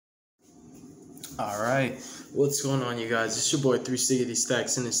Alright, what's going on, you guys? It's your boy 360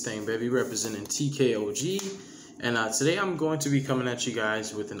 Stacks in this thing, baby, representing TKOG. And today I'm going to be coming at you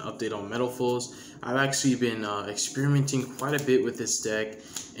guys with an update on METALFOES. I've actually been experimenting quite a bit with this deck,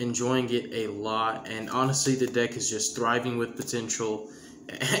 enjoying it a lot, and honestly the deck is just thriving with potential.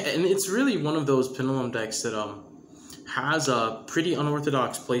 And it's really one of those pendulum decks that has a pretty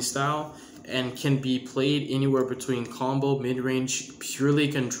unorthodox playstyle and can be played anywhere between combo, mid-range,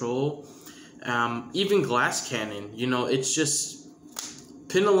 purely control, even glass cannon. You know, it's just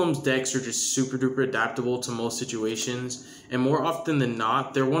Pendulum's decks are just super duper adaptable to most situations, and more often than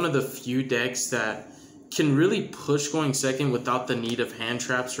not, they're one of the few decks that can really push going second without the need of hand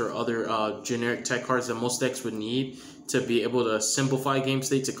traps or other generic tech cards that most decks would need to be able to simplify game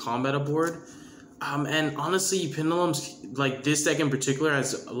state to combat a board. And honestly, Pendulum's, like this deck in particular,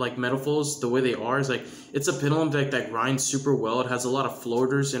 has like METALFOES, the way they are is like, it's a Pendulum deck that grinds super well. It has a lot of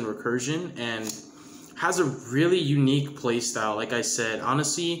floaters and recursion and has a really unique play style. Like I said,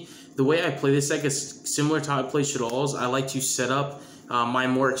 honestly, the way I play this deck is similar to how I play Shaddolls. I like to set up my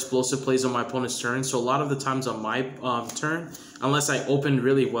more explosive plays on my opponent's turn. So a lot of the times on my turn, unless I open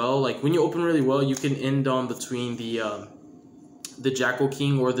really well, like when you open really well, you can end on between the Jackal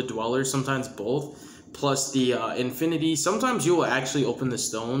King or the Dweller, sometimes both, plus the Infinity. Sometimes you will actually open the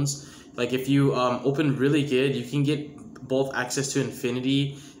Stones. Like if you open really good, you can get both access to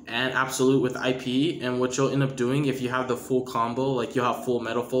Infinity and Absolute with IP, and what you'll end up doing if you have the full combo, like you'll have full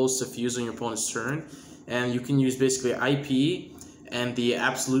METALFOES to fuse on your opponent's turn, and you can use basically IP and the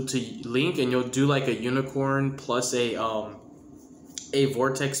Absolute to link, and you'll do like a Unicorn plus a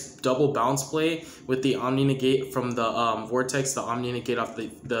Vortex double bounce play with the Omni Negate from the Vortex, the Omni Negate off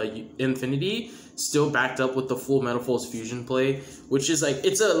the Infinity, still backed up with the full METALFOES fusion play, which is like,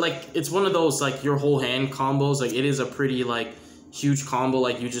 it's one of those like your whole hand combos. Like it is a pretty like huge combo,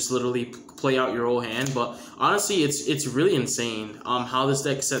 like you just literally play out your whole hand. But honestly, it's really insane how this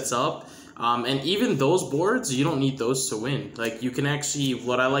deck sets up. And even those boards, you don't need those to win. Like you can actually,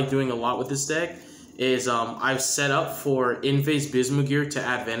 what I like doing a lot with this deck is I've set up for in-phase Bismugear to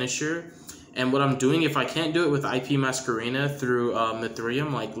add Vanisher. And what I'm doing, if I can't do it with IP Masquerena through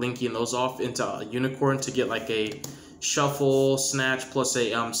Mithrium, like linking those off into a Unicorn to get like a Shuffle, Snatch, plus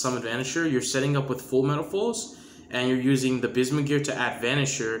a Summon Vanisher, you're setting up with full METALFOES, and you're using the Bismugear to add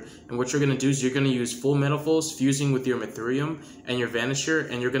Vanisher. And what you're going to do is you're going to use full METALFOES fusing with your Mithrium and your Vanisher,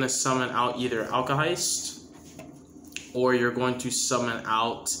 and you're going to summon out either Alkahest, or you're going to summon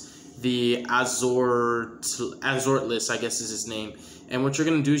out the Azortless, I guess is his name. And what you're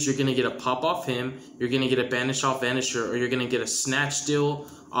going to do is you're going to get a pop off him, you're going to get a banish off Vanisher, or you're going to get a snatch steal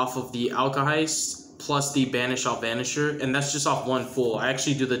off of the Alkahest plus the banish off Vanisher, and that's just off one full. I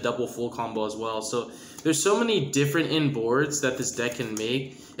actually do the double full combo as well. So there's so many different in boards that this deck can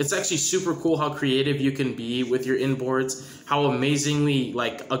make. It's actually super cool how creative you can be with your in boards, how amazingly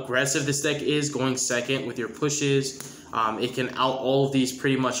like aggressive this deck is going second with your pushes. It can out all of these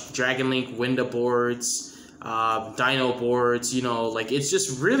pretty much Dragon Link, Winda boards, Dino boards, you know, like it's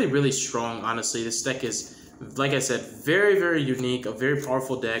just really, really strong. Honestly, this deck is, like I said, very, very unique, a very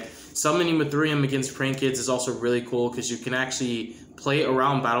powerful deck. Summoning Mithrium against Prank Kids is also really cool because you can actually play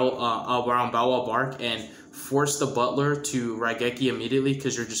around around Bow Bark and force the Butler to Raigeki immediately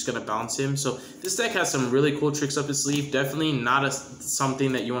because you're just gonna bounce him. So this deck has some really cool tricks up its sleeve. Definitely not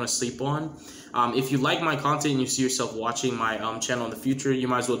something that you want to sleep on. If you like my content and you see yourself watching my channel in the future, you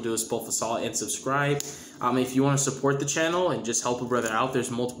might as well do us both a solid and subscribe. If you want to support the channel and just help a brother out,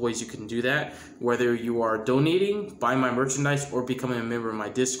 there's multiple ways you can do that. Whether you are donating, buying my merchandise, or becoming a member of my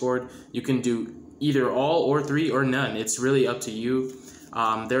Discord, you can do either all or three or none. It's really up to you.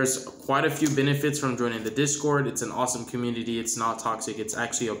 There's quite a few benefits from joining the Discord. It's an awesome community. It's not toxic. It's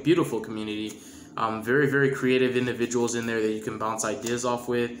actually a beautiful community. Very, very creative individuals in there that you can bounce ideas off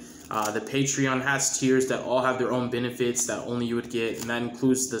with. The Patreon has tiers that all have their own benefits that only you would get, and that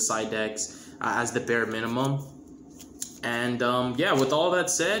includes the side decks as the bare minimum. And yeah, with all that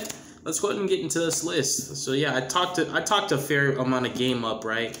said, let's go ahead and get into this list. So yeah, I talked a fair amount of game up,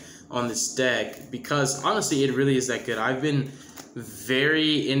 right, on this deck, because honestly it really is that good. I've been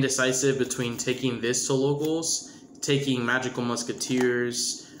very indecisive between taking this to locals, taking Magical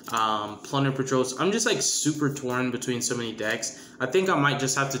Musketeers, Plunder Patrols. I'm just like super torn between so many decks. I think I might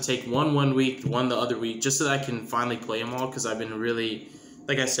just have to take one week, one the other week, just so that I can finally play them all, because I've been really,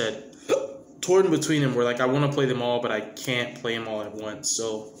 like I said, torn between them, where like I want to play them all but I can't play them all at once.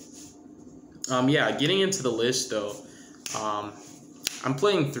 So yeah, getting into the list though, I'm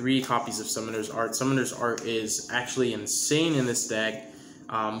playing 3 copies of Summoner's Art. Summoner's Art is actually insane in this deck.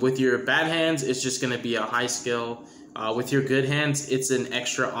 With your bad hands, it's just going to be a high skill. With your good hands, it's an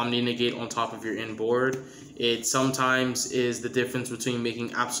extra Omni Negate on top of your inboard. It sometimes is the difference between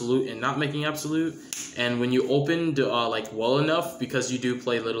making Absolute and not making Absolute. And when you open like well enough, because you do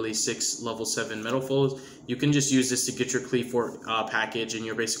play literally 6 level 7 METALFOES, you can just use this to get your Cleave package, and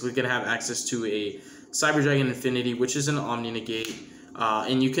you're basically going to have access to a Cyber Dragon Infinity, which is an Omni Negate.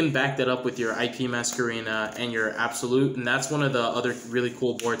 And you can back that up with your IP Masquerena and your Absolute, and that's one of the other really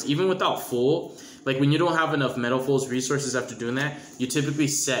cool boards. Even without full, like when you don't have enough METALFOES resources after doing that, you typically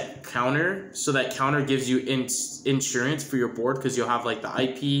set counter, so that counter gives you insurance for your board, because you'll have like the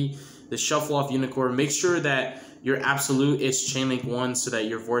IP, the Shuffle Off Unicorn. Make sure that your Absolute is Chainlink 1 so that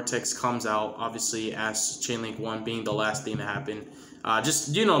your Vortex comes out, obviously, as Chainlink 1 being the last thing to happen.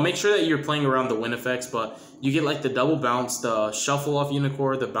 Just, you know, make sure that you're playing around the win effects, but you get like the double bounce, the Shuffle Off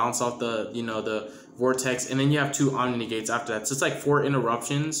Unicorn, the bounce off the, you know, the Vortex, and then you have 2 Omni Negates after that. So it's like 4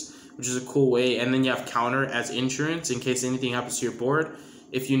 interruptions, which is a cool way. And then you have counter as insurance in case anything happens to your board.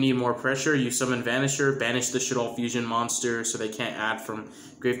 If you need more pressure, you summon Vanisher, banish the Shaddoll Fusion monster so they can't add from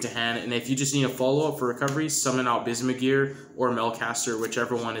grave to hand. And if you just need a follow-up for recovery, summon out Bismugear or Melcaster,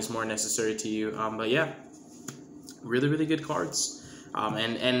 whichever one is more necessary to you. But yeah, really, really good cards.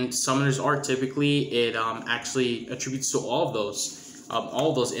 And Summoner's Art, typically, it actually attributes to all of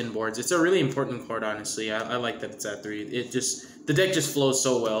those inboards. It's a really important card, honestly. I like that it's at 3. The deck just flows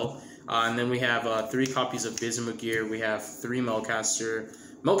so well. And then we have 3 copies of Bismugear. We have 3 Melcaster.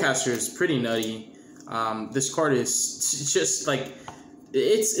 Melcaster is pretty nutty. This card is just like,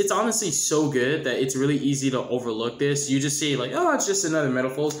 it's honestly so good that it's really easy to overlook this. You just see like, oh, it's just another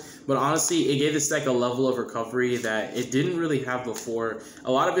METALFOES. But honestly, it gave this deck a level of recovery that it didn't really have before.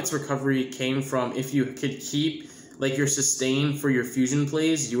 A lot of its recovery came from, if you could keep like your sustain for your fusion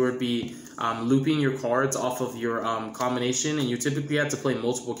plays, you would be looping your cards off of your combination, and you typically had to play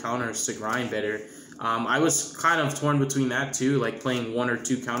multiple counters to grind better. I was kind of torn between that too, like playing 1 or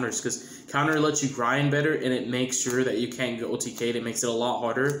 2 counters, because counter lets you grind better, and it makes sure that you can't get OTK'd. It makes it a lot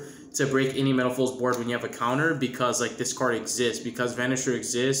harder to break any METALFOES board when you have a counter, because like this card exists. Because Vanisher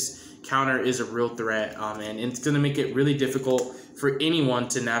exists, counter is a real threat, and it's going to make it really difficult for anyone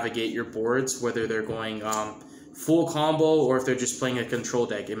to navigate your boards, whether they're going full combo or if they're just playing a control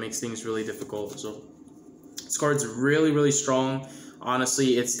deck. It makes things really difficult. So this card's really, really strong.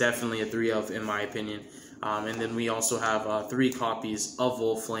 Honestly, it's definitely a 3 of, in my opinion. And then we also have 3 copies of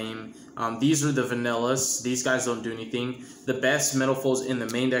Volflame. These are the vanillas. These guys don't do anything. The best METALFOES in the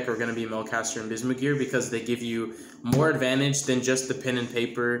main deck are going to be Melcaster and Bismugear, because they give you more advantage than just the pen and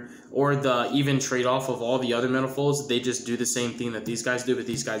paper or the even trade-off of all the other METALFOES. They just do the same thing that these guys do, but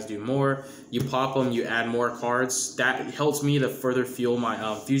these guys do more. You pop them, you add more cards. That helps me to further fuel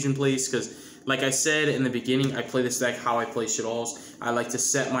my fusion plays, because like I said in the beginning, I play this deck how I play Shaddolls. I like to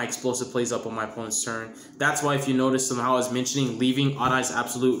set my explosive plays up on my opponent's turn. That's why if you notice somehow I was mentioning leaving Odd Eyes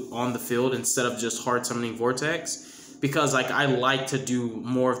Absolute on the field instead of just hard summoning Vortex, because like I like to do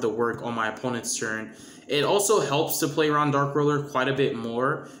more of the work on my opponent's turn. It also helps to play around Dark Roller quite a bit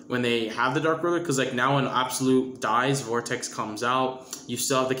more when they have the Dark Roller, because like now when Absolute dies, Vortex comes out. You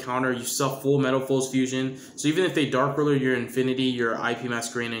still have the counter. You still have full METALFOES fusion. So even if they Dark Roller your Infinity, your IP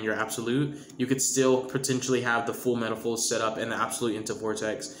Masquerena, and your Absolute, you could still potentially have the full METALFOES set up and the Absolute into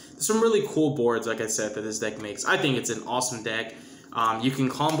Vortex. There's some really cool boards, like I said, that this deck makes. I think it's an awesome deck. You can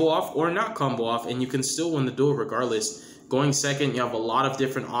combo off or not combo off, and you can still win the duel regardless. Going second, you have a lot of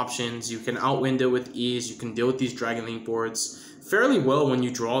different options. You can outwindow with ease. You can deal with these Dragon Link boards fairly well when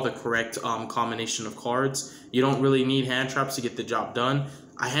you draw the correct combination of cards. You don't really need hand traps to get the job done.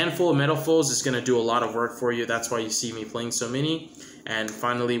 A handful of METALFOES is going to do a lot of work for you. That's why you see me playing so many. And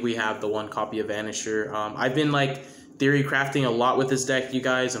finally, we have the 1 copy of Vanisher. I've been like theory crafting a lot with this deck, you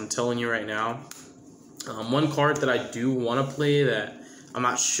guys. I'm telling you right now. One card that I do want to play that I'm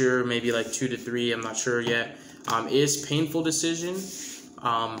not sure, maybe like 2 to 3, I'm not sure yet, is Painful Decision.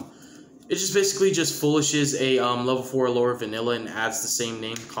 It just basically just foolishes a level 4 lower vanilla and adds the same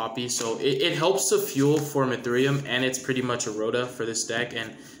name copy. So it helps to fuel for Mithrium, and it's pretty much a Rhoda for this deck.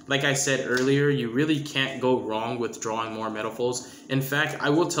 And like I said earlier, you really can't go wrong with drawing more METALFOES. In fact, I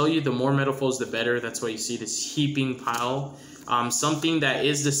will tell you, the more METALFOES, the better. That's why you see this heaping pile. Something that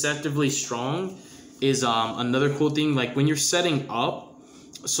is deceptively strong is another cool thing, like when you're setting up.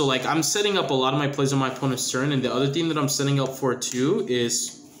 So like I'm setting up a lot of my plays on my opponent's turn, and the other thing that I'm setting up for too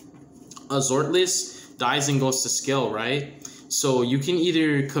is a Zortless dies and goes to scale, right? So you can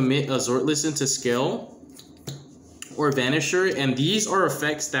either commit a Zortless into scale or Vanisher, and these are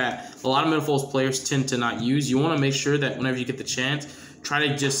effects that a lot of METALFOES players tend to not use. You want to make sure that whenever you get the chance, try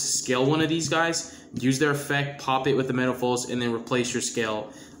to just scale one of these guys, use their effect, pop it with the METALFOES, and then replace your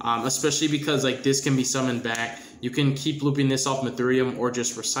scale. Especially because like this can be summoned back. You can keep looping this off Mithurium or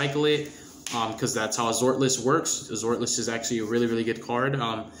just recycle it, because that's how Azortless works. Azortless is actually a really, really good card.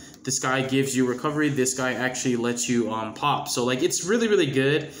 This guy gives you recovery. This guy actually lets you pop. So like, it's really, really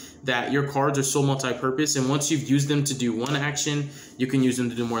good that your cards are so multi-purpose, and once you've used them to do one action, you can use them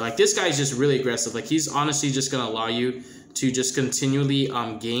to do more. Like, this guy is just really aggressive. Like, he's honestly just going to allow you to just continually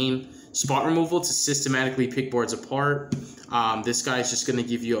gain spot removal to systematically pick boards apart. This guy is just going to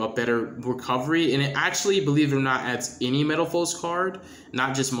give you a better recovery, and it actually, believe it or not, adds any METALFOES card,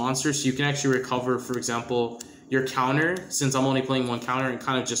 not just monsters. So you can actually recover, for example, your counter. Since I'm only playing one counter, and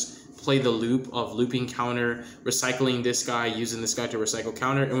kind of just play the loop of looping counter, recycling this guy, using this guy to recycle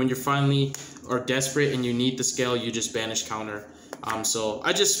counter, and when you're finally are desperate and you need the scale, you just banish counter. So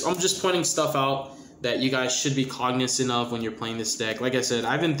I'm just pointing stuff out that you guys should be cognizant of when you're playing this deck. Like I said,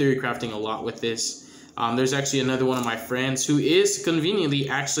 I've been theory crafting a lot with this. There's actually another one of my friends who is conveniently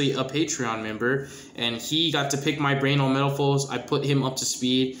actually a Patreon member, and he got to pick my brain on METALFOES. I put him up to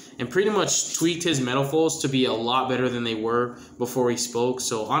speed and pretty much tweaked his METALFOES to be a lot better than they were before he spoke.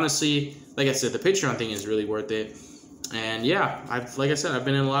 So honestly, like I said, the Patreon thing is really worth it. And yeah, like I said, I've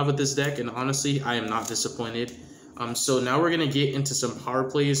been in love with this deck, and honestly, I am not disappointed. So now we're gonna get into some power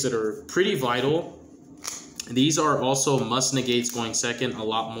plays that are pretty vital. These are also must negates going second a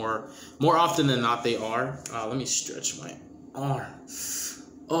lot more often than not they are. Let me stretch my arm.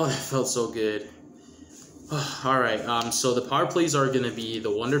 Oh, that felt so good. All right, so the power plays are going to be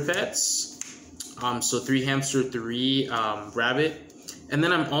the Wonder Pets. So 3 Hamster, 3 Rabbit. And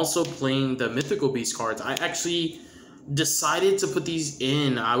then I'm also playing the Mythical Beast cards. I actually decided to put these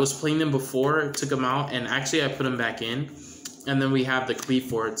in. I was playing them before, took them out, and actually I put them back in. And then we have the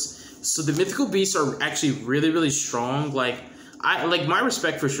Cleaforts. So the Mythical Beasts are actually really, really strong. Like my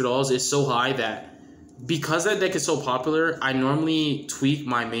respect for Shaddolls is so high that because that deck is so popular, I normally tweak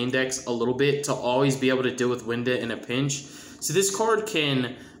my main decks a little bit to always be able to deal with Winda in a pinch. So this card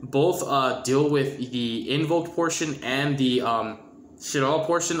can both deal with the invoked portion and the Shaddol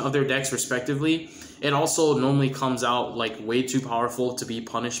portion of their decks respectively. It also normally comes out like way too powerful to be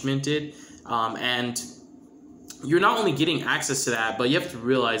punishmented, and you're not only getting access to that, but you have to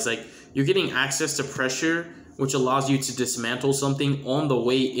realize, like, you're getting access to pressure, which allows you to dismantle something on the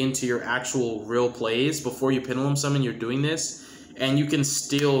way into your actual real plays. Before you Pendulum Summon, you're doing this, and you can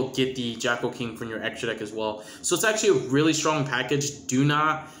still get the Jackal King from your extra deck as well. So it's actually a really strong package. Do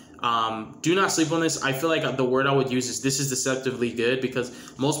not sleep on this. I feel like the word I would use is this is deceptively good, because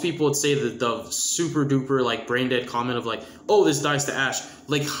most people would say that the super duper like brain dead comment of like, oh, this dies to ash.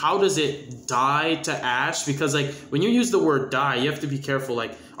 Like, how does it die to ash? Because like when you use the word die, you have to be careful.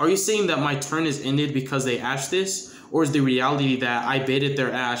 Like, are you saying that my turn is ended because they ash this? Or is the reality that I baited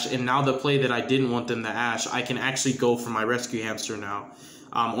their ash, and now the play that I didn't want them to ash, I can actually go for my rescue hamster now?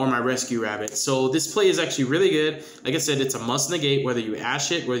 Or my rescue rabbit. So this play is actually really good. Like I said, it's a must negate, whether you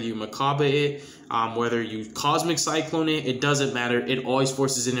ash it, whether you macabre it, whether you cosmic cyclone it, it doesn't matter. It always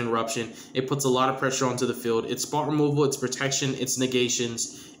forces an interruption. It puts a lot of pressure onto the field. It's spot removal, it's protection, it's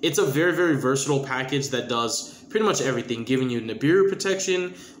negations. It's a very, very versatile package that does pretty much everything, giving you Nibiru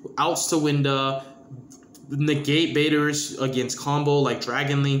protection, outs to Winda, negate baiters against combo like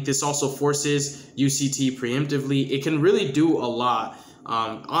Dragon Link. This also forces UCT preemptively. It can really do a lot.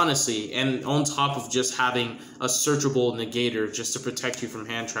 Honestly, and on top of just having a searchable negator just to protect you from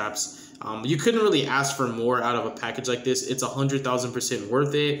hand traps, you couldn't really ask for more out of a package like this. It's 100,000%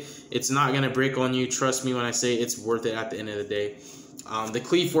 worth it. It's not gonna break on you. Trust me when I say it's worth it at the end of the day. The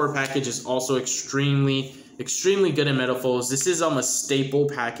Cleave package is also extremely good in METALFOES. This is a staple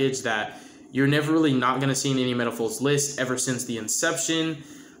package that you're never really not gonna see in any METALFOES list ever since the inception.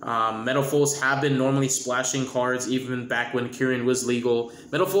 METALFOES have been normally splashing cards even back when Kyrian was legal.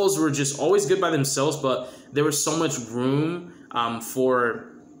 METALFOES were just always good by themselves, but there was so much room for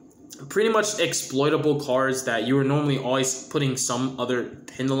pretty much exploitable cards that you were normally always putting some other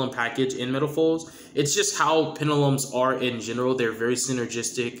Pendulum package in METALFOES. It's just how Pendulums are in general. They're very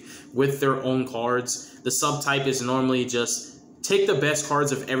synergistic with their own cards. The subtype is normally just take the best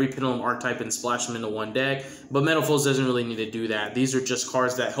cards of every Pendulum archetype and splash them into one deck, but METALFOES doesn't really need to do that. These are just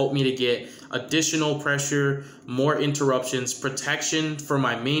cards that help me to get additional pressure, more interruptions, protection for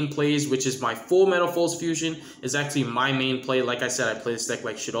my main plays, which is my full METALFOES fusion is actually my main play. Like I said, I play this deck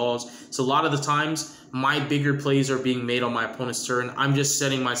like Shaddolls. So a lot of the times, my bigger plays are being made on my opponent's turn. I'm just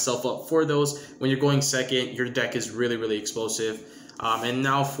setting myself up for those. When you're going second, your deck is really, really explosive. And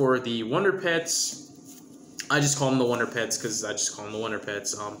now for the Wonder Pets, I just call them the Wonder Pets because I just call them the Wonder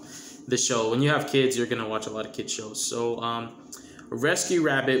Pets. The show, when you have kids, you're going to watch a lot of kid shows. So, Rescue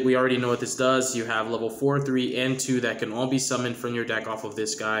Rabbit, we already know what this does. You have level 4, 3, and 2 that can all be summoned from your deck off of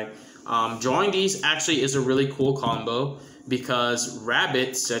this guy. Drawing these actually is a really cool combo because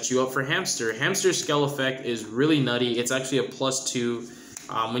Rabbit sets you up for Hamster. Hamster's scale effect is really nutty. It's actually a +2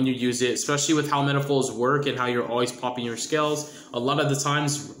 when you use it, especially with how METALFOES work and how you're always popping your scales. A lot of the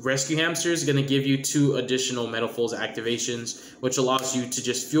times, Rescue Hamster is going to give you 2 additional METALFOES activations, which allows you to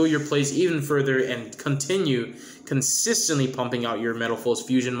just fuel your plays even further and continue consistently pumping out your METALFOES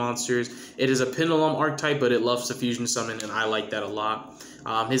fusion monsters. It is a Pendulum archetype, but it loves to fusion summon, and I like that a lot.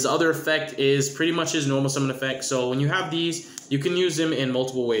 His other effect is pretty much his normal summon effect. So when you have these, you can use them in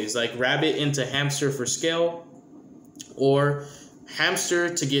multiple ways, like Rabbit into Hamster for scale, or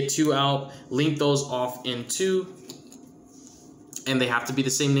Hamster to get 2 out, link those off in 2, and they have to be the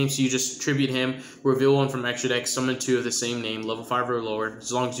same name, so you just tribute him, reveal 1 from extra deck, summon 2 of the same name, level 5 or lower,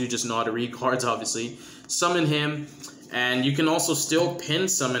 as long as you just know how to read cards, obviously. Summon him, and you can also still pin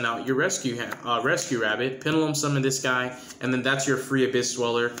summon out your Rescue Rabbit, Pendulum summon this guy, and then that's your free Abyss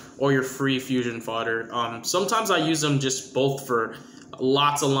Dweller, or your free Fusion Fodder. Sometimes I use them just both for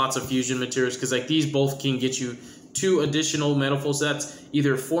lots and lots of fusion materials, because like these both can get you 2 additional METALFOES. That's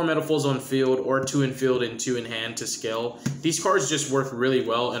either 4 METALFOES on field or 2 in field and 2 in hand to scale. These cards just work really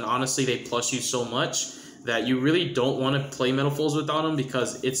well, and honestly they plus you so much that you really don't want to play METALFOES without them,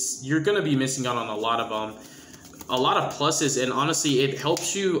 because you're going to be missing out on a lot of pluses, and honestly it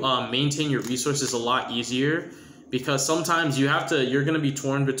helps you maintain your resources a lot easier, because sometimes you're going to be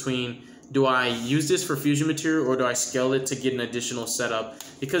torn between, do I use this for fusion material or do I scale it to get an additional setup?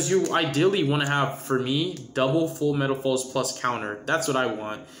 Because you ideally want to have, for me, double full METALFOES plus counter. That's what I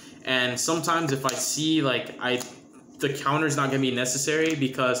want. And sometimes if I see like the counter is not going to be necessary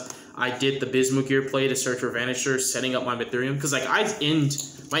because I did the Bismuth Gear play to search for Vanisher, setting up my Mithrium. Because like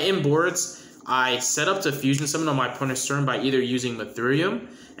my end boards, I set up to fusion summon on my opponent's turn by either using Mithrium,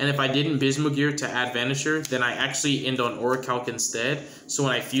 and if I didn't Bismuth Gear to add Vanisher, then I actually end on Orichalc instead. So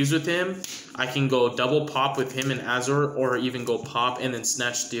when I fuse with him, I can go double pop with him and Azor, or even go pop and then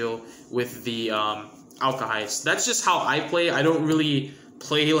Snatch Steal with the Alkahest. That's just how I play. I don't really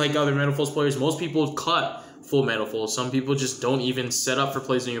play like other METALFOES players. Most people cut full METALFOES. Some people just don't even set up for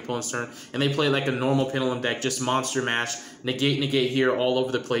plays on your opponent's turn, and they play like a normal Pendulum deck, just monster mash, negate here all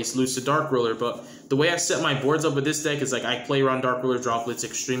over the place, lose to Dark Ruler. But the way I set my boards up with this deck is like I play around Dark Ruler droplets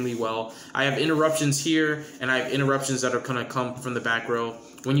extremely well. I have interruptions here, and I have interruptions that are going to come from the back row.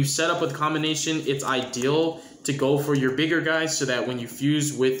 When you set up with combination, it's ideal to go for your bigger guys so that when you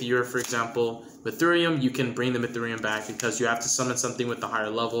fuse with your, for example, Mithrium, you can bring the Mithrium back because you have to summon something with the higher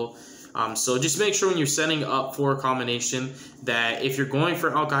level. So just make sure when you're setting up for a combination that if you're going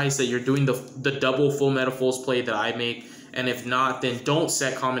for Alkahest, that you're doing the double full METALFOES play that I make. And if not, then don't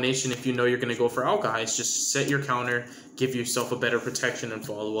set combination if you know you're going to go for Alkahest. Just set your counter, give yourself a better protection and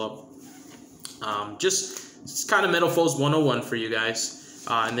follow up. It's kind of METALFOES 101 for you guys.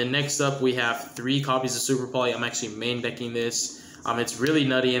 And then next up, we have 3 copies of Super Poly. I'm actually main decking this. It's really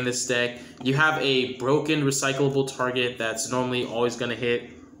nutty in this deck. You have a broken recyclable target that's normally always going to hit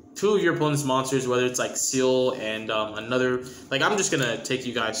 2 of your opponent's monsters, whether it's like Seal and another. Like, I'm just going to take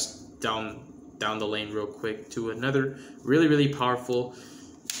you guys down the lane real quick to another really powerful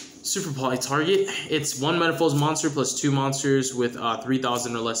Super Poly target. It's 1 METALFOES monster plus 2 monsters with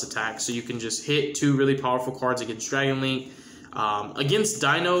 3,000 or less attack. So you can just hit 2 really powerful cards against Dragon Link. Against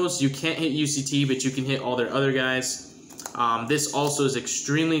Dinos, you can't hit UCT, but you can hit all their other guys. This also is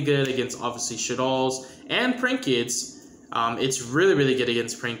extremely good against, obviously, Shaddolls and Prank Kids. It's really good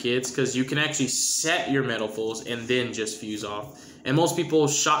against Prank Kids because you can actually set your METALFOES and then just fuse off. And most people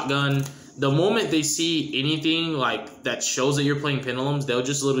shotgun. The moment they see anything like that shows that you're playing Pendulums, they'll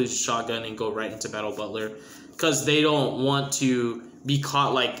just literally shotgun and go right into Battle Butler because they don't want to be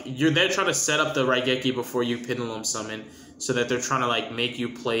caught. Like, they're trying to set up the Raigeki before you Pendulum summon, so that they're trying to like make you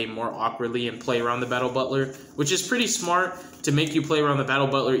play more awkwardly and play around the Battle Butler, which is pretty smart to make you play around the Battle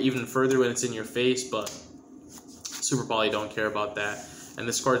Butler even further when it's in your face. But Super Poly don't care about that, and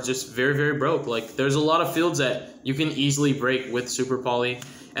this card's just very broke. Like, there's a lot of fields that you can easily break with Super Poly,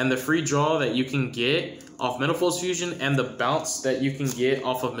 and the free draw that you can get off METALFOES Fusion and the bounce that you can get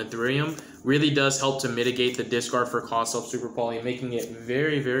off of Mithrium really does help to mitigate the discard for cost of Super Poly, making it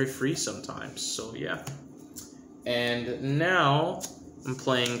very free sometimes. So yeah. And now I'm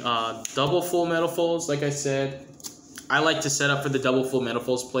playing double full METALFOES. Like I said, I like to set up for the double full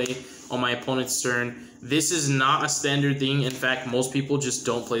METALFOES play on my opponent's turn. This is not a standard thing. In fact, most people just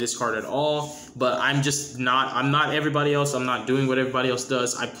don't play this card at all. But I'm not everybody else. I'm not doing what everybody else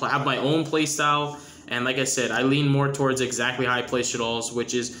does. I have my own play style. And like I said, I lean more towards exactly how I play Shaddolls,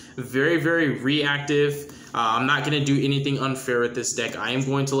 which is very reactive. I'm not going to do anything unfair with this deck. I am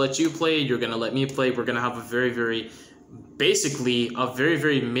going to let you play. You're going to let me play. We're going to have a very basically a very,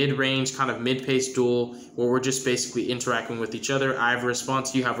 very mid-range, kind of mid-paced duel where we're just basically interacting with each other. I have a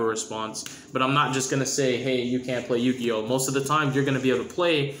response, you have a response, but I'm not just going to say, hey, you can't play Yu-Gi-Oh! Most of the time you're going to be able to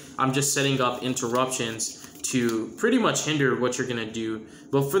play. I'm just setting up interruptions to pretty much hinder what you're going to do.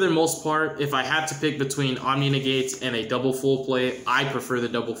 But for the most part, if I had to pick between Omni Negates and a double full play, I prefer the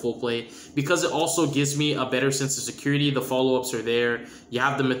double full play because it also gives me a better sense of security. The follow-ups are there. You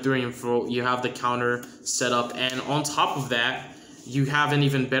have the Mithurium Flow, you have the counter set up, and on top of that, you have an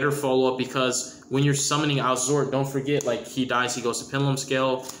even better follow-up because when you're summoning Alzort, don't forget, like, he dies, he goes to Pendulum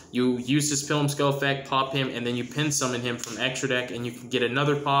Scale. You use this Pendulum Scale effect, pop him, and then you pin summon him from extra deck, and you can get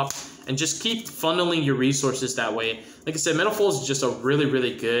another pop, and just keep funneling your resources that way. Like I said, METALFOES is just a really,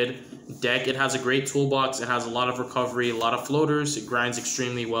 really good deck. It has a great toolbox. It has a lot of recovery, a lot of floaters. It grinds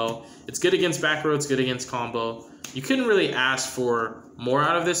extremely well. It's good against back row. It's good against combo. You couldn't really ask for more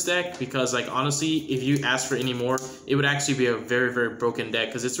out of this deck because, like, honestly, if you ask for any more, it would actually be a very, very broken deck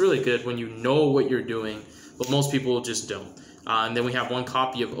because it's really good when you know what you're doing, but most people just don't. And then we have one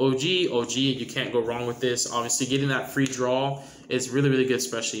copy of OG. OG, you can't go wrong with this. Obviously, getting that free draw is really, really good,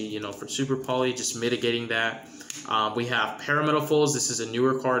 especially, you know, for Super Poly, just mitigating that. We have METALFOES. This is a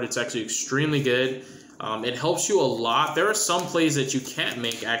newer card. It's actually extremely good. It helps you a lot. There are some plays that you can't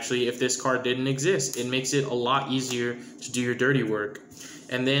make, actually, if this card didn't exist. It makes it a lot easier to do your dirty work.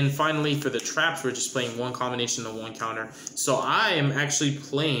 And then finally, for the traps, we're just playing one combination and one counter. So I am actually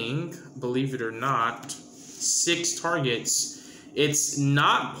playing, believe it or not, 6 targets. It's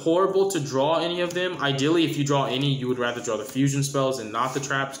not horrible to draw any of them. Ideally, if you draw any, you would rather draw the fusion spells and not the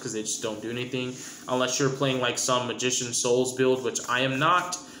traps because they just don't do anything. Unless you're playing like some Magician Souls build, which I am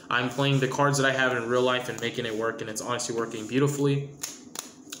not. I'm playing the cards that I have in real life and making it work, and it's honestly working beautifully.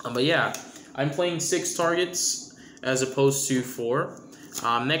 But yeah, I'm playing 6 targets as opposed to 4.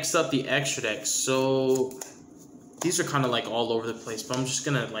 Next up, the extra decks. So these are kind of like all over the place, but I'm just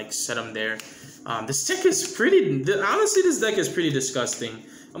gonna like set them there. This deck is honestly, this deck is pretty disgusting.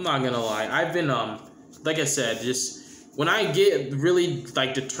 I'm not gonna lie. I've been, like I said, just when I get really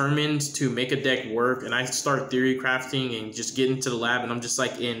like determined to make a deck work and I start theory crafting and just get into the lab and I'm just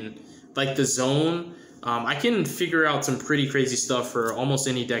like in like the zone, I can figure out some pretty crazy stuff for almost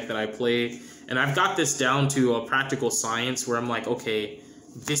any deck that I play. And I've got this down to a practical science where I'm like, okay,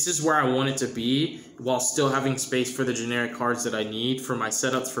 this is where I want it to be while still having space for the generic cards that I need for my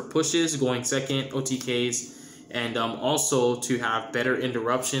setups for pushes, going second, OTKs, and also to have better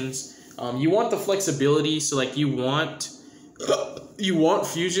interruptions. You want the flexibility, so like you want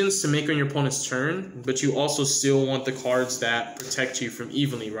fusions to make on your opponent's turn, but you also still want the cards that protect you from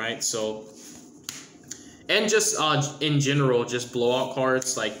evenly, right? So, and just in general, just blowout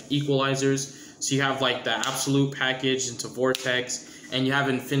cards like equalizers. So you have like the absolute package into Vortex, and you have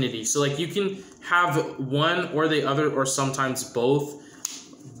Infinity. So like you can have one or the other, or sometimes both.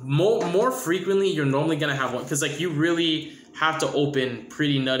 More frequently, you're normally gonna have one because like you really have to open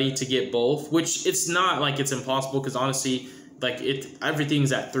pretty nutty to get both, which it's not like it's impossible because honestly, like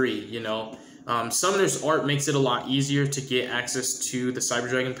everything's at 3, you know. Summoner's Art makes it a lot easier to get access to the Cyber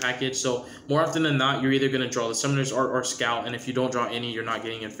Dragon package. So more often than not, you're either going to draw the Summoner's Art or Scout, and if you don't draw any, you're not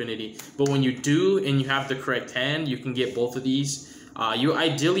getting Infinity. But when you do and you have the correct hand, you can get both of these. You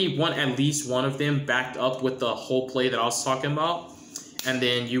ideally want at least one of them backed up with the whole play that I was talking about. And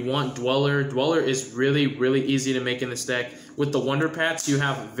then you want Dweller. Dweller is really, really easy to make in this deck. With the Wonder Pats, you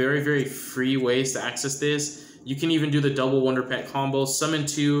have very, very free ways to access this. You can even do the double Wonder Pat combo. Summon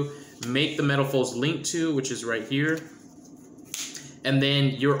 2, make the METALFOES link 2, which is right here. And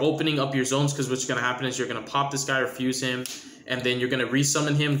then you're opening up your zones because what's going to happen is you're going to pop this guy or fuse him. And then you're going to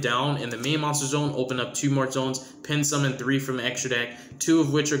resummon him down in the main monster zone, open up 2 more zones, pin summon 3 from the extra deck, 2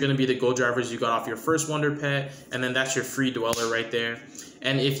 of which are going to be the gold drivers you got off your first Wonder Pet, and then that's your free Dweller right there.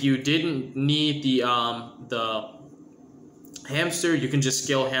 And if you didn't need the Hamster, you can just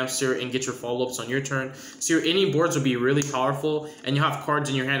scale Hamster and get your follow-ups on your turn. So your inning boards will be really powerful, and you have cards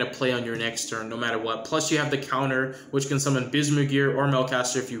in your hand to play on your next turn, no matter what. Plus, you have the counter, which can summon Bismugear or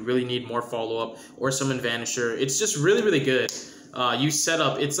Melcaster if you really need more follow-up, or summon Vanisher. It's just really, really good. You set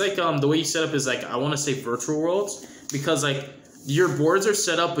up, it's like, the way you set up is like, I want to say Virtual Worlds, because like, your boards are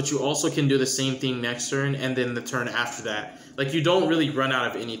set up, but you also can do the same thing next turn, and then the turn after that. Like, you don't really run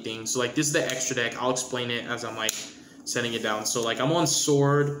out of anything. So like, this is the extra deck. I'll explain it as I'm like, setting it down. So like I'm on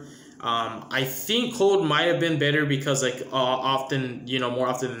Sword. I think Cold might have been better because like often, you know, more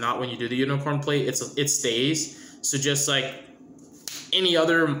often than not when you do the unicorn play, it stays. So just like any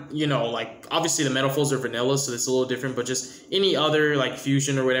other, you know, like obviously the METALFOES are vanilla, so it's a little different, but just any other like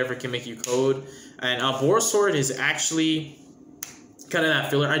fusion or whatever can make you Code. And Boros Sword is actually kind of that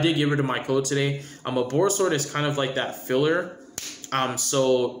filler. I did get rid of my code today. A Boar Sword is kind of like that filler.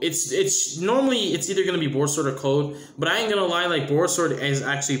 So it's normally it's either gonna be Boar Sword or code, but I ain't gonna lie, like Boar Sword is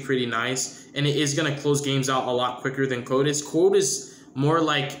actually pretty nice, and it is gonna close games out a lot quicker than code is. Code is more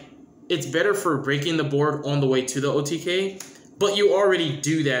like, it's better for breaking the board on the way to the OTK, but you already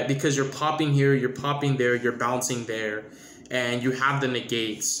do that because you're popping here, you're popping there, you're bouncing there, and you have the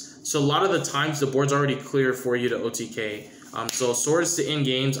negates. So a lot of the times the board's already clear for you to OTK. So swords to end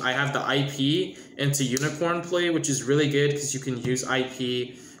games, I have the IP into unicorn play, which is really good because you can use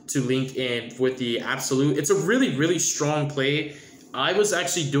IP to link in with the absolute. It's a really, really strong play. I was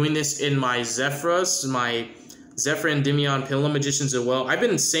actually doing this in my Zephyrs, my Zephyr and Endymion Pendulum Magicians as well. I've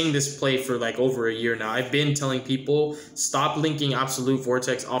been saying this play for like over a year now. I've been telling people, stop linking Absolute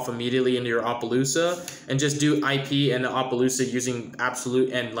Vortex off immediately into your Appaloosa and just do IP and the Appaloosa using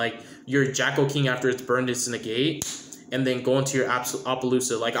Absolute and like your Jackal King after it's burned its negate, and then go into your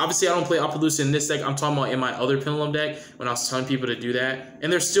Appaloosa. Like, obviously, I don't play Appaloosa in this deck. I'm talking about in my other Pendulum deck when I was telling people to do that, and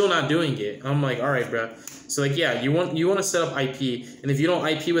they're still not doing it. I'm like, all right, bro. So, like, yeah, you want to set up IP, and if you don't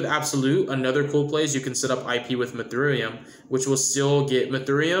IP with Absolute, another cool play is you can set up IP with Mithurium, which will still get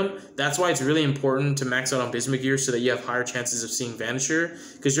Mithurium. That's why it's really important to max out on Bismugear so that you have higher chances of seeing Vanisher,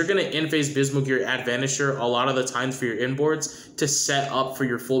 because you're going to end-phase Bismugear add Vanisher a lot of the times for your inboards to set up for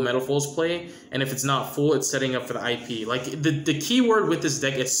your full METALFOES play, and if it's not full, it's setting up for the IP. Like, the key word with this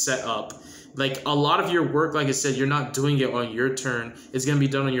deck is set up. Like, a lot of your work, like I said, you're not doing it on your turn. It's going to be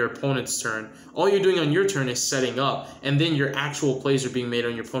done on your opponent's turn. All you're doing on your turn is setting up, and then your actual plays are being made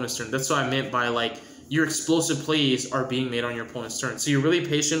on your opponent's turn. That's what I meant by, like, your explosive plays are being made on your opponent's turn. So you're really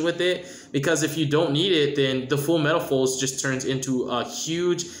patient with it, because if you don't need it, then the full METALFOES just turns into a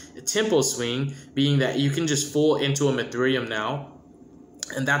huge tempo swing, being that you can just full into a Mithurium now.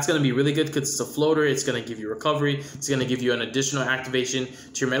 And that's going to be really good because it's a floater. It's going to give you recovery. It's going to give you an additional activation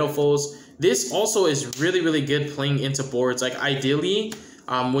to your METALFOES. This also is really, really good playing into boards. Like, ideally,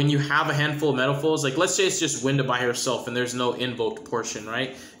 when you have a handful of METALFOES, like, let's say it's just Winda by herself and there's no invoked portion,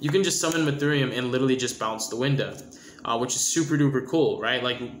 right? You can just summon Mithurium and literally just bounce the Winda, which is super duper cool, right?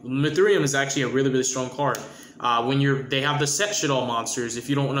 Like, Mithurium is actually a really, really strong card. When they have the set Shaddoll monsters, if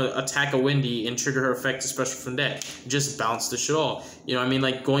you don't want to attack a Windy and trigger her effect, especially from deck, just bounce the Shaddoll. You know what I mean?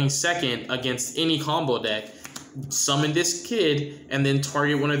 Like, going second against any combo deck, summon this kid and then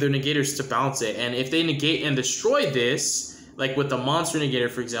target one of their negators to bounce it. And if they negate and destroy this, like with the monster negator,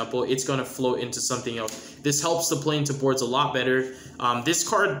 for example, it's going to float into something else. This helps the play into boards a lot better. This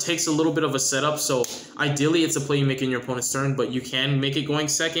card takes a little bit of a setup, so ideally it's a play you make in your opponent's turn, but you can make it going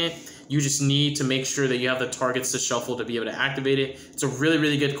second. You just need to make sure that you have the targets to shuffle to be able to activate it. It's a really,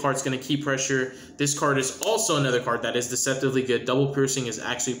 really good card. It's going to keep pressure. This card is also another card that is deceptively good. Double Piercing is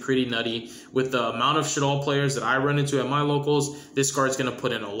actually pretty nutty. With the amount of Shaddoll players that I run into at my locals, this card is going to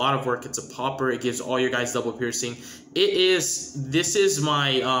put in a lot of work. It's a popper. It gives all your guys Double Piercing. This is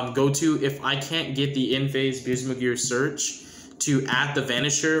my go-to if I can't get the in-phase Bismugear Search to add the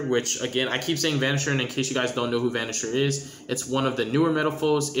Vanisher, which, again, I keep saying Vanisher, and in case you guys don't know who Vanisher is, it's one of the newer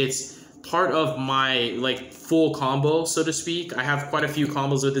METALFOES. It's part of my, like, full combo, so to speak. I have quite a few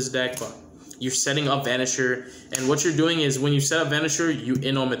combos with this deck, but you're setting up Vanisher, and what you're doing is when you set up Vanisher, you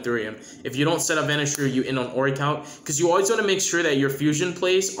in on Mithurium. If you don't set up Vanisher, you in on Orichalc, because you always want to make sure that your fusion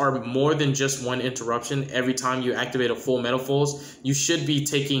plays are more than just one interruption. Every time you activate a full METALFOES, you should be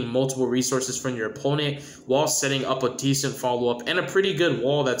taking multiple resources from your opponent while setting up a decent follow-up and a pretty good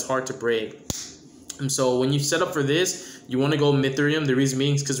wall that's hard to break. And so when you set up for this, you want to go Mithurium. The reason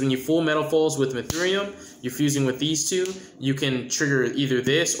being is because when you full METALFOES with Mithurium, you're fusing with these two, you can trigger either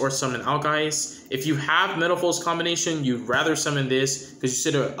this or summon Alkai's. If you have METALFOES combination, you'd rather summon this because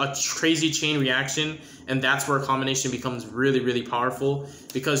you set a crazy chain reaction, and that's where a combination becomes really, really powerful,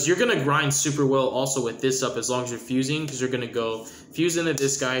 because you're going to grind super well also with this up as long as you're fusing, because you're going to go fuse into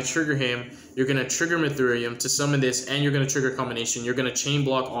this guy, trigger him, you're going to trigger Mithurium to summon this, and you're going to trigger combination. You're going to chain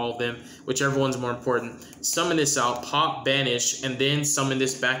block all of them, whichever one's more important. Summon this out, pop, banish, and then summon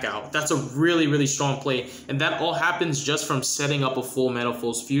this back out. That's a really, really strong play, and that all happens just from setting up a full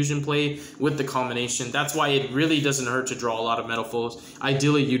METALFOES fusion play with the combination. That's why it really doesn't hurt to draw a lot of METALFOES.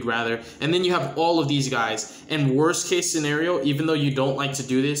 Ideally, you'd rather. And then you have all of these guys. And worst case scenario, even though you don't like to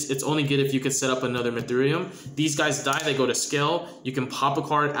do this, it's only good if you could set up another Mithurium. These guys die, they go to scale. You can pop a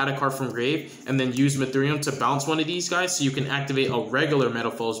card, add a card from grave, and then use Mithurium to bounce one of these guys so you can activate a regular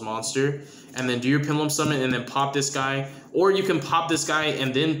METALFOES monster, and then do your Pendulum Summon and then pop this guy. Or you can pop this guy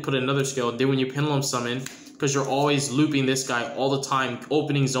and then put another scale. Then when you Pendulum Summon, because you're always looping this guy all the time,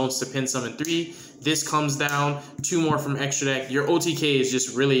 opening zones to pin summon 3, This comes down, 2 more from extra deck. Your OTK is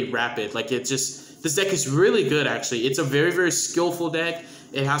just really rapid. Like, it just, this deck is really good, actually. It's a very, very skillful deck.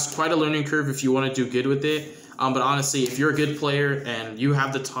 It has quite a learning curve if you want to do good with it. But honestly, if you're a good player and you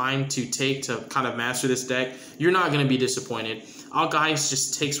have the time to take to kind of master this deck, you're not going to be disappointed. Alkahest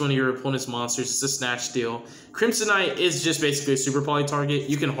just takes one of your opponent's monsters. It's a snatch steal. Crimsonite is just basically a super poly target.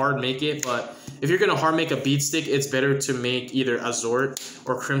 You can hard make it, but if you're going to hard make a beat stick, it's better to make either Azort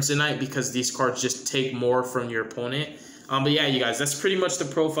or Crimsonite because these cards just take more from your opponent. But yeah, you guys, that's pretty much the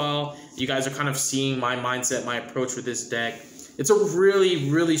profile. You guys are kind of seeing my mindset, my approach with this deck. It's a really,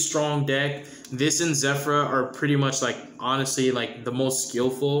 really strong deck. This and Zephyra are pretty much, like, honestly, like, the most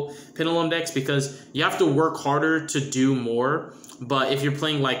skillful Pendulum decks because you have to work harder to do more. But if you're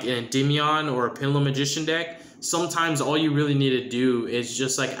playing, like, an Endymion or a Pendulum Magician deck, sometimes all you really need to do is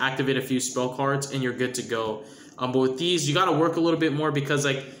just, like, activate a few spell cards and you're good to go. But with these, you got to work a little bit more because,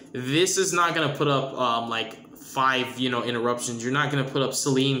 like, this is not going to put up, like, 5, you know, interruptions. You're not going to put up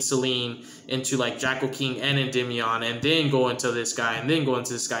Selene into, like, Jackal King and Endymion and then go into this guy and then go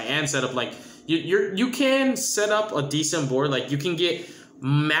into this guy and set up, like, you can set up a decent board. Like, you can get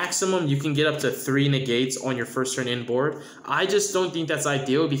maximum, you can get up to 3 negates on your first turn in board. I just don't think that's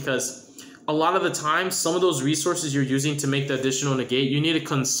ideal because a lot of the time, some of those resources you're using to make the additional negate, you need to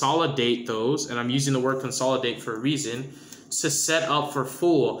consolidate those, and I'm using the word consolidate for a reason, to set up for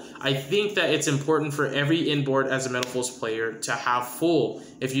full. I think that it's important for every in-board as a METALFOES player to have full.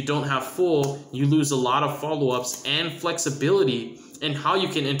 If you don't have full, you lose a lot of follow-ups and flexibility in how you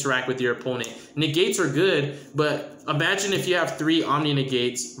can interact with your opponent. Negates are good, but imagine if you have 3 Omni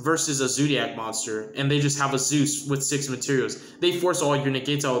Negates versus a Zodiac monster, and they just have a Zeus with 6 materials. They force all your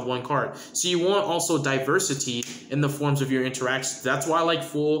negates out with 1 card. So you want also diversity in the forms of your interactions. That's why I like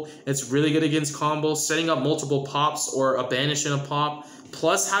full. It's really good against combos. Setting up multiple pops or a banish and a pop,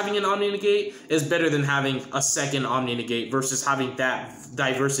 plus having an Omni Negate is better than having a second Omni Negate versus having that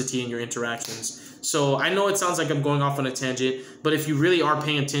diversity in your interactions. So I know it sounds like I'm going off on a tangent, but if you really are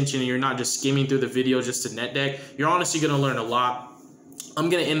paying attention and you're not just skimming through the video just to net deck, you're honestly going to learn a lot.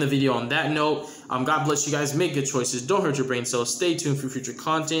 I'm going to end the video on that note. God bless you guys. Make good choices. Don't hurt your brain cells. Stay tuned for future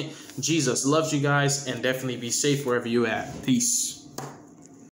content. Jesus loves you guys, and definitely be safe wherever you're at. Peace.